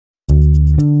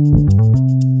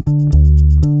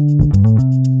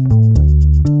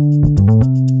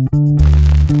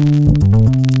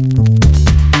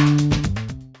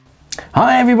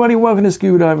welcome to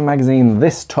Scuba Diving Magazine.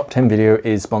 This top 10 video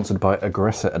is sponsored by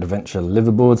Aggressor Adventure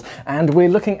Liveaboards, and we're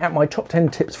looking at my top 10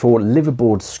 tips for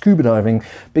liveaboard scuba diving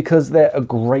because they're a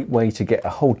great way to get a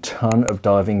whole ton of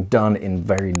diving done in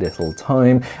very little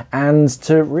time and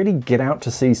to really get out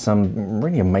to see some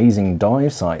really amazing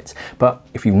dive sites. But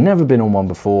if you've never been on one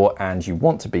before and you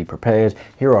want to be prepared,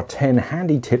 here are 10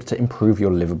 handy tips to improve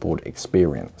your liveaboard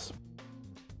experience.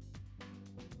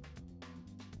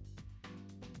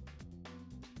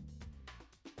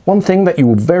 One thing that you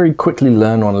will very quickly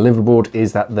learn on a liveaboard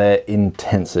is that they're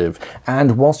intensive,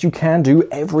 and whilst you can do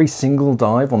every single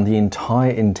dive on the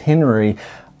entire itinerary,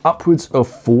 upwards of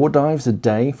 4 dives a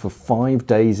day for 5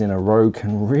 days in a row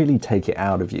can really take it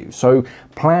out of you. So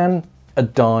plan a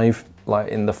dive like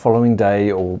in the following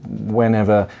day or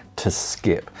whenever to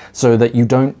skip so that you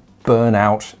don't burn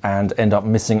out and end up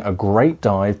missing a great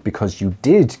dive because you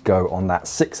did go on that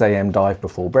 6 AM dive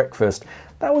before breakfast.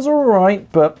 That was all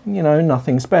right, but you know,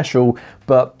 nothing special.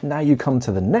 But now you come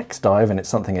to the next dive and it's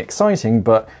something exciting,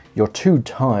 but you're too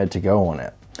tired to go on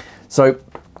it. So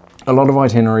a lot of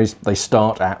itineraries, they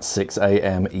start at 6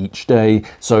 AM each day.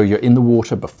 So you're in the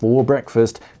water before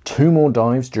breakfast, 2 more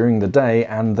dives during the day,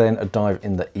 and then a dive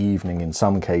in the evening in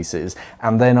some cases.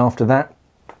 And then after that,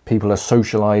 people are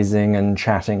socializing and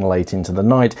chatting late into the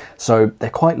night. So they're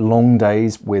quite long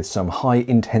days with some high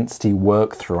intensity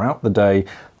work throughout the day.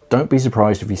 Don't be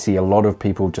surprised if you see a lot of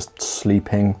people just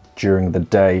sleeping during the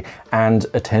day, and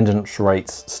attendance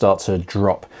rates start to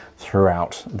drop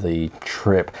throughout the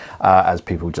trip as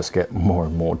people just get more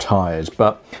and more tired.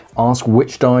 But ask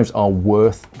which dives are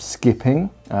worth skipping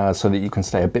so that you can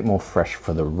stay a bit more fresh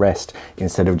for the rest,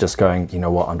 instead of just going, you know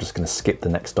what, I'm just going to skip the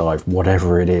next dive,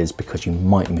 whatever it is, because you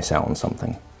might miss out on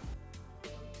something.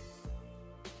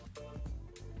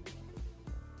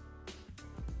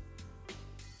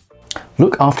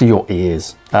 Look after your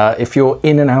ears. If you're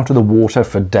in and out of the water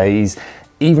for days,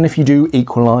 even if you do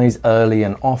equalize early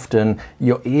and often,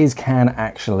 your ears can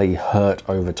actually hurt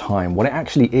over time. What it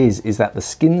actually is that the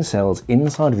skin cells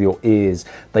inside of your ears,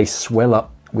 they swell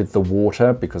up with the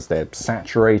water because they're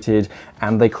saturated,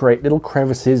 and they create little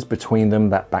crevices between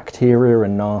them that bacteria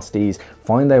and nasties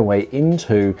find their way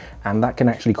into, and that can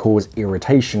actually cause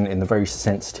irritation in the very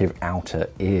sensitive outer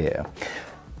ear.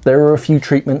 There are a few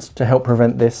treatments to help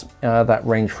prevent this that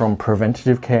range from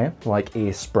preventative care, like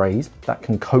ear sprays that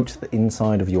can coat the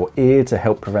inside of your ear to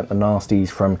help prevent the nasties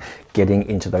from getting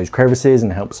into those crevices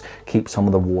and helps keep some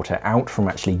of the water out from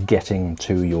actually getting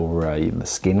to your the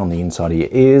skin on the inside of your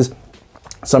ears.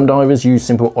 Some divers use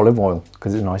simple olive oil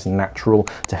because it's nice and natural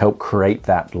to help create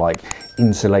that like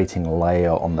insulating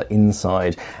layer on the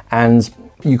inside. And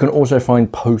you can also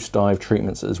find post-dive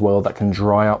treatments as well that can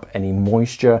dry up any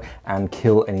moisture and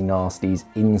kill any nasties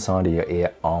inside of your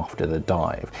ear after the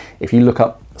dive. If you look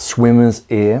up swimmer's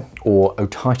ear or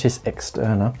otitis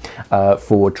externa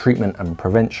for treatment and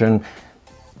prevention,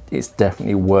 it's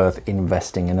definitely worth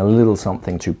investing in a little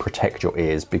something to protect your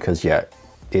ears, because yeah,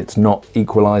 it's not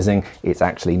equalizing, it's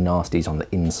actually nasties on the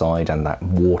inside, and that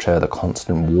water, the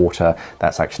constant water,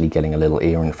 that's actually getting a little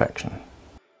ear infection.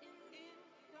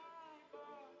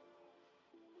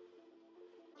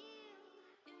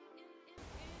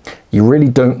 You really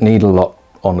don't need a lot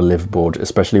on a liveaboard,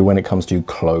 especially when it comes to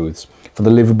clothes. For the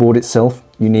liveaboard itself,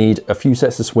 you need a few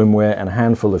sets of swimwear and a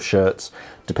handful of shirts,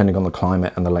 depending on the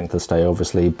climate and the length of stay,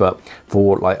 obviously. But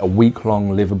for like a week-long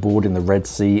liveaboard in the Red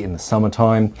Sea in the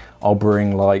summertime, I'll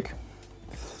bring like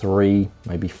 3,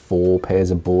 maybe 4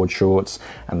 pairs of board shorts,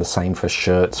 and the same for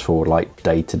shirts for like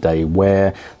day-to-day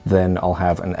wear. Then I'll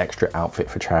have an extra outfit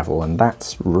for travel, and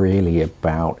that's really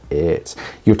about it.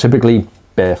 You're typically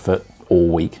barefoot all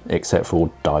week except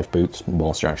for dive boots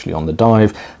whilst you're actually on the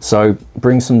dive, so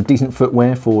bring some decent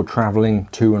footwear for traveling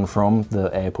to and from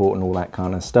the airport and all that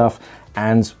kind of stuff.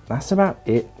 And that's about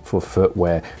it for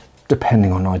footwear,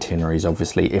 depending on itineraries.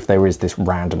 Obviously, if there is this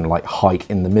random like hike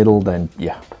in the middle, then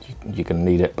yeah, you're gonna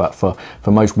need it. But for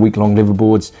most week-long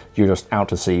liveaboards, you're just out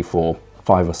to sea for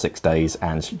 5 or 6 days,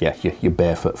 and yeah, you're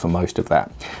barefoot for most of that.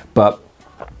 But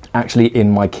actually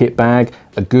in my kit bag,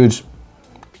 a good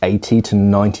 80 to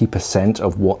 90%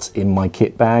 of what's in my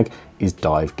kit bag is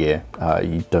dive gear.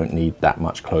 You don't need that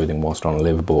much clothing whilst on a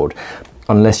liveaboard,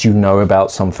 unless you know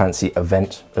about some fancy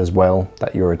event as well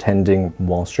that you're attending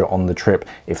whilst you're on the trip.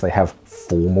 If they have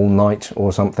formal night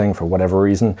or something for whatever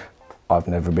reason, I've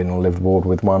never been on a liveaboard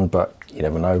with one, but you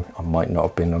never know, I might not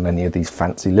have been on any of these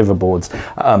fancy liveaboards.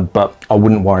 But I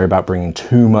wouldn't worry about bringing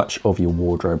too much of your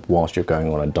wardrobe whilst you're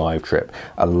going on a dive trip.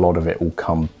 A lot of it will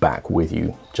come back with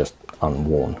you just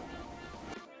unworn.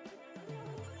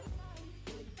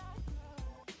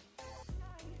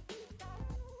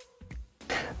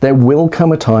 There will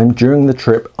come a time during the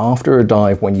trip after a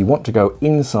dive when you want to go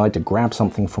inside to grab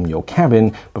something from your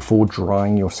cabin before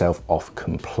drying yourself off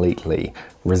completely.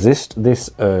 Resist this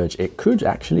urge. It could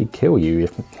actually kill you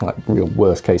if, like, real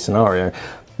worst case scenario.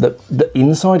 The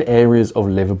inside areas of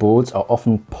liveaboards are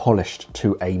often polished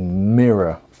to a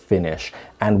mirror finish,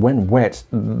 and when wet,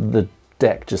 the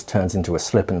deck just turns into a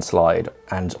slip and slide,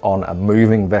 and on a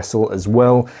moving vessel as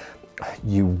well,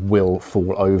 you will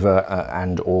fall over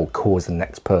and or cause the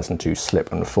next person to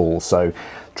slip and fall. So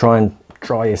try and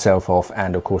dry yourself off,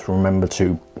 and of course remember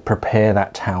to prepare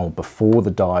that towel before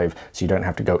the dive so you don't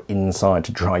have to go inside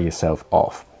to dry yourself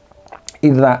off.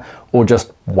 Either that or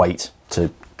just wait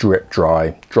to drip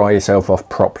dry yourself off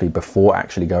properly before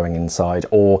actually going inside,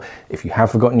 or if you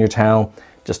have forgotten your towel,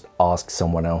 just ask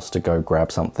someone else to go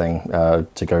grab something,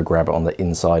 to go grab it on the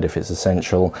inside if it's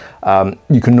essential.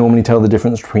 You can normally tell the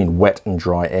difference between wet and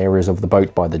dry areas of the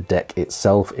boat by the deck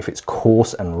itself. If it's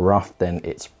coarse and rough, then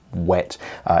it's wet.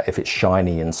 If it's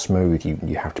shiny and smooth,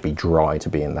 you have to be dry to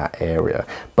be in that area.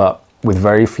 But with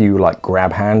very few like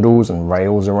grab handles and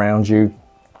rails around you,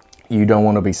 you don't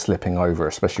want to be slipping over,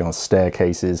 especially on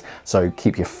staircases. So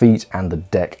keep your feet and the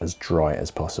deck as dry as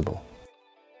possible.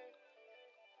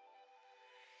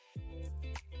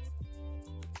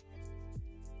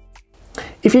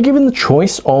 If you're given the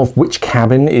choice of which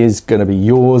cabin is going to be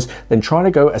yours, then try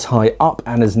to go as high up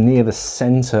and as near the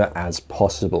center as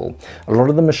possible. A lot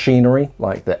of the machinery,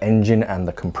 like the engine and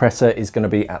the compressor, is going to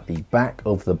be at the back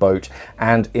of the boat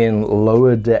and in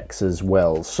lower decks as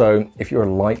well. So if you're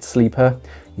a light sleeper,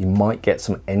 you might get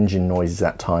some engine noises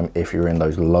at time if you're in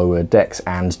those lower decks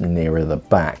and nearer the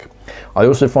back. I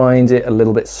also find it a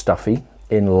little bit stuffy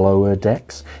in lower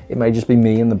decks. It may just be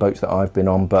me in the boats that I've been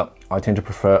on, but I tend to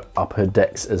prefer upper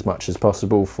decks as much as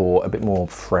possible for a bit more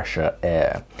fresher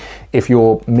air. If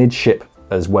you're midship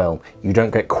as well, you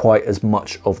don't get quite as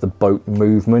much of the boat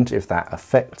movement if that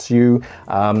affects you.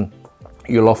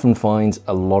 You'll often find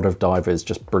a lot of divers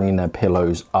just bringing their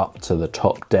pillows up to the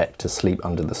top deck to sleep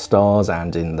under the stars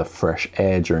and in the fresh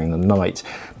air during the night.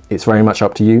 It's very much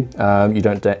up to you. You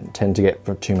don't tend to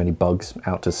get too many bugs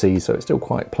out to sea, so it's still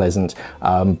quite pleasant,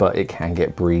 but it can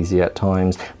get breezy at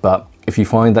times. But if you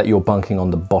find that you're bunking on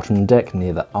the bottom deck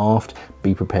near the aft,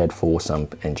 be prepared for some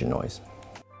engine noise.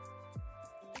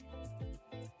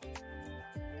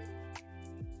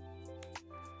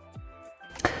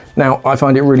 Now, I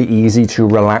find it really easy to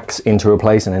relax into a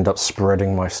place and end up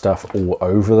spreading my stuff all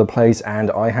over the place,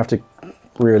 and I have to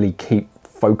really keep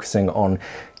focusing on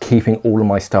keeping all of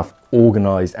my stuff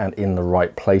organized and in the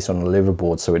right place on the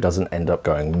liveaboard so it doesn't end up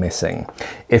going missing.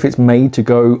 If it's made to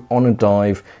go on a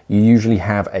dive, you usually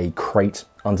have a crate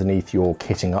underneath your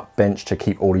kitting up bench to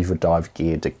keep all of your dive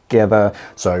gear together.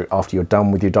 So after you're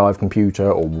done with your dive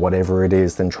computer or whatever it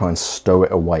is, then try and stow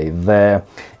it away there.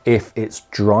 If it's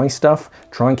dry stuff,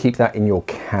 try and keep that in your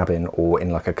cabin or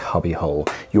in like a cubby hole.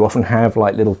 You often have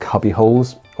like little cubby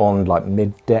holes on like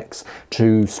mid decks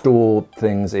to store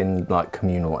things in like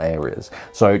communal areas.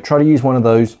 So try to use one of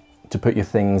those to put your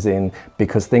things in,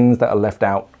 because things that are left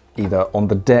out either on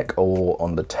the deck or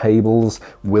on the tables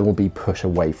will be put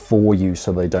away for you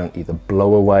so they don't either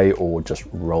blow away or just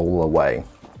roll away.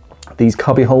 These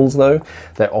cubby holes though,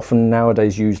 they're often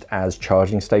nowadays used as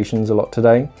charging stations a lot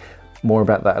today. More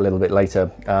about that a little bit later,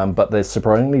 but there's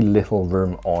surprisingly little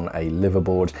room on a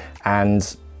liveaboard,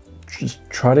 and just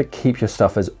try to keep your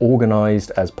stuff as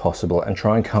organized as possible and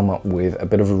try and come up with a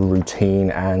bit of a routine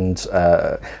and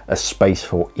a space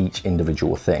for each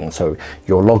individual thing. So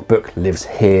your logbook lives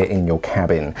here in your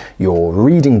cabin, your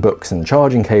reading books and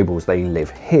charging cables, they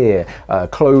live here,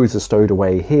 clothes are stowed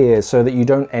away here, so that you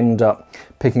don't end up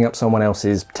picking up someone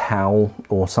else's towel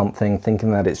or something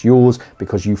thinking that it's yours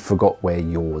because you forgot where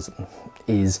yours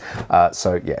is.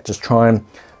 So yeah, just try and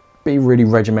be really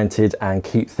regimented and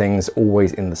keep things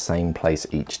always in the same place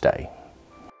each day.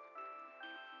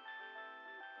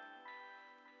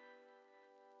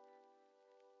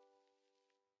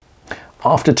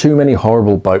 After too many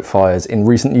horrible boat fires in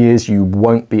recent years, you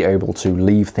won't be able to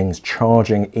leave things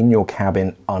charging in your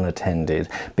cabin unattended,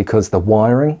 because the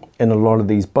wiring in a lot of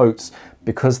these boats,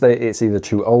 because it's either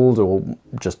too old or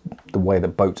just the way that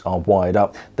boats are wired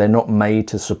up, they're not made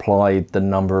to supply the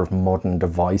number of modern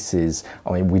devices.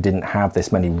 I mean, we didn't have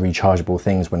this many rechargeable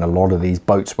things when a lot of these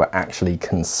boats were actually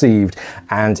conceived,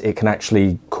 and it can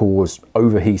actually cause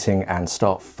overheating and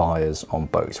start fires on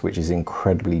boats, which is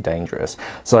incredibly dangerous.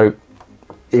 So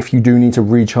if you do need to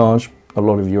recharge a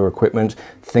lot of your equipment,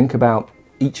 think about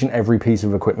each and every piece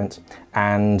of equipment,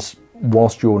 and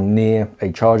whilst you're near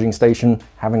a charging station,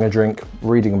 having a drink,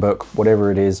 reading a book,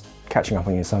 whatever it is, catching up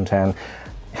on your suntan,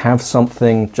 have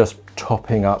something just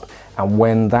topping up, and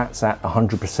when that's at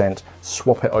 100%,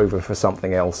 swap it over for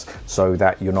something else so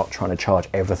that you're not trying to charge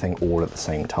everything all at the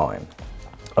same time.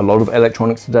 A lot of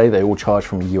electronics today, they all charge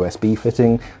from a USB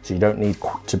fitting, so you don't need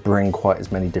to bring quite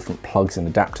as many different plugs and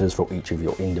adapters for each of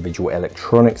your individual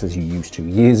electronics as you used to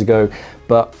years ago.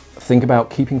 But think about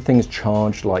keeping things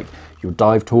charged, like your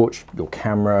dive torch, your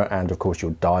camera, and of course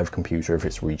your dive computer if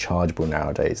it's rechargeable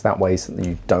nowadays. That way so that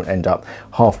you don't end up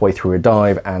halfway through a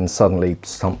dive and suddenly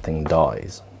something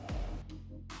dies.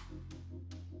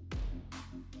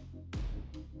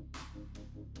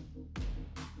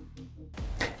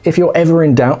 If you're ever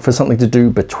in doubt for something to do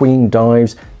between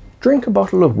dives, drink a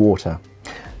bottle of water.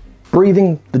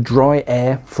 Breathing the dry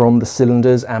air from the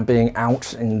cylinders and being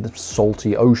out in the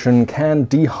salty ocean can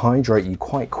dehydrate you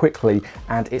quite quickly,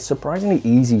 and it's surprisingly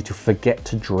easy to forget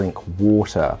to drink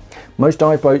water. Most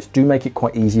dive boats do make it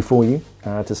quite easy for you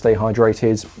to stay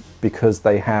hydrated because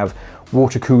they have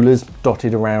water coolers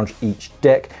dotted around each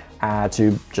deck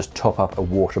to just top up a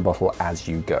water bottle as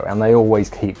you go, and they always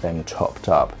keep them topped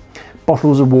up.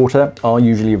 Bottles of water are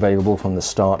usually available from the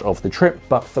start of the trip,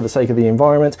 but for the sake of the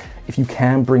environment, if you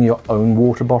can bring your own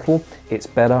water bottle, it's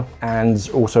better. And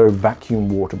also vacuum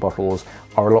water bottles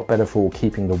are a lot better for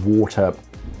keeping the water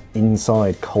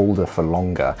inside colder for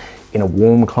longer. In a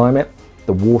warm climate,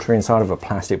 the water inside of a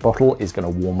plastic bottle is going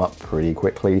to warm up pretty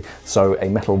quickly, so a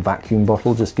metal vacuum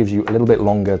bottle just gives you a little bit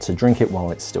longer to drink it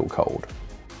while it's still cold.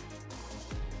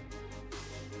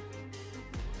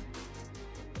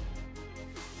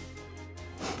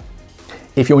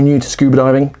 If you're new to scuba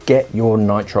diving, get your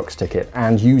Nitrox ticket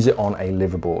and use it on a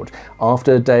liveaboard.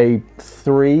 After day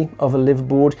 3 of a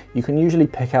liveaboard, you can usually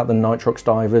pick out the Nitrox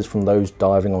divers from those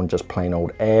diving on just plain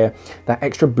old air. That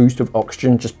extra boost of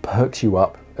oxygen just perks you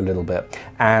up a little bit.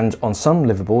 And on some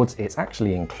liveaboards, it's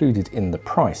actually included in the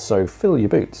price, so fill your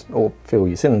boots, or fill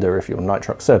your cylinder if you're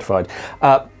Nitrox certified.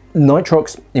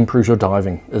 Nitrox improves your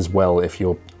diving as well. If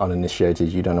you're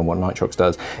uninitiated, you don't know what Nitrox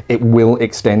does. It will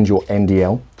extend your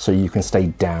NDL so you can stay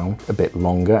down a bit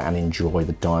longer and enjoy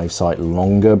the dive site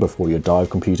longer before your dive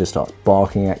computer starts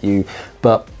barking at you.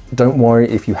 But don't worry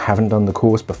if you haven't done the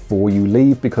course before you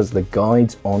leave, because the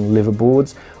guides on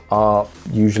liveaboards are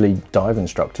usually dive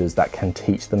instructors that can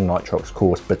teach the Nitrox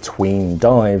course between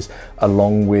dives,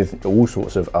 along with all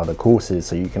sorts of other courses,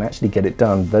 so you can actually get it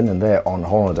done then and there on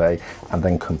holiday and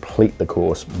then complete the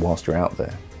course whilst you're out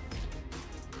there.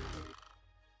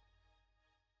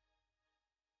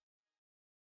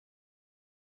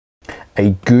 A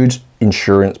good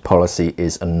insurance policy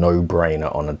is a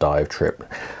no-brainer on a dive trip.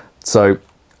 So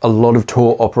a lot of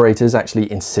tour operators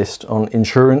actually insist on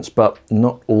insurance, but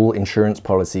not all insurance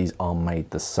policies are made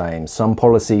the same. Some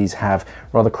policies have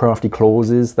rather crafty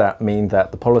clauses that mean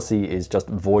that the policy is just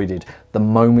voided the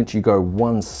moment you go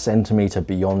 1 centimeter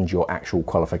beyond your actual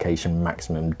qualification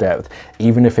maximum depth.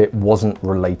 Even if it wasn't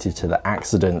related to the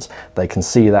accident, they can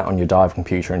see that on your dive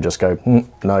computer and just go,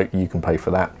 no, you can pay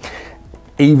for that.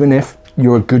 Even if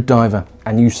you're a good diver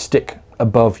and you stick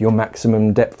above your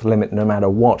maximum depth limit no matter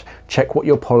what, check what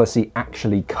your policy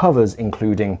actually covers,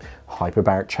 including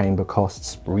hyperbaric chamber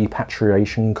costs,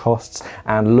 repatriation costs,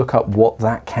 and look up what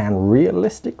that can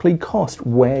realistically cost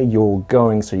where you're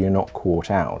going so you're not caught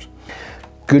out.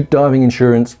 Good diving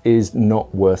insurance is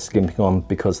not worth skimping on,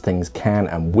 because things can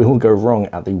and will go wrong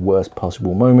at the worst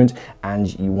possible moment,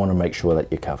 and you want to make sure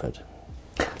that you're covered.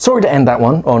 Sorry to end that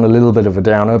one on a little bit of a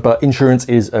downer, but insurance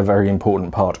is a very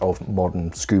important part of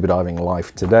modern scuba diving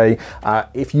life today.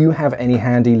 If you have any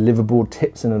handy liveaboard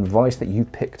tips and advice that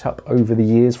you've picked up over the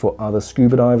years for other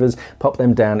scuba divers, pop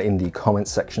them down in the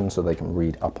comments section so they can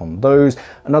read up on those.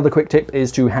 Another quick tip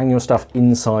is to hang your stuff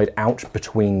inside out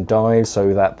between dives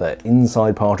so that the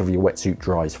inside part of your wetsuit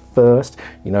dries first.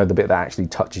 You know, the bit that actually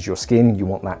touches your skin, you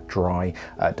want that dry.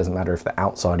 It doesn't matter if the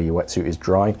outside of your wetsuit is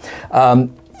dry.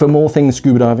 For more things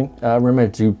scuba diving, remember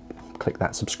to click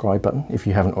that subscribe button if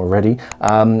you haven't already.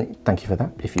 Thank you for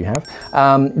that if you have.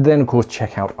 Then of course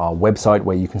check out our website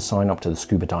where you can sign up to the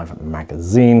Scuba Diver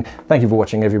magazine. Thank you for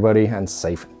watching everybody, and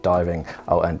safe diving.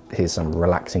 Oh, and here's some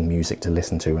relaxing music to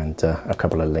listen to, and a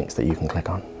couple of links that you can click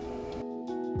on.